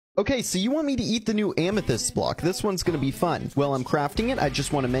Okay, so you want me to eat the new amethyst block. This one's gonna be fun. While I'm crafting it, I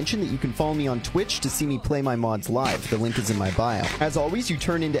just want to mention that you can follow me on Twitch to see me play my mods live. The link is in my bio. As always, you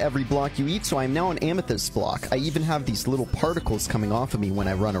turn into every block you eat, so I'm now an amethyst block. I even have these little particles coming off of me when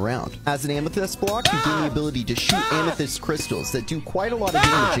I run around. As an amethyst block, you gain the ability to shoot amethyst crystals that do quite a lot of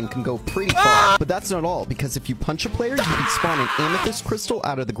damage and can go pretty far. But that's not all, because if you punch a player, you can spawn an amethyst crystal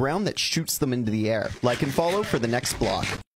out of the ground that shoots them into the air. Like and follow for the next block.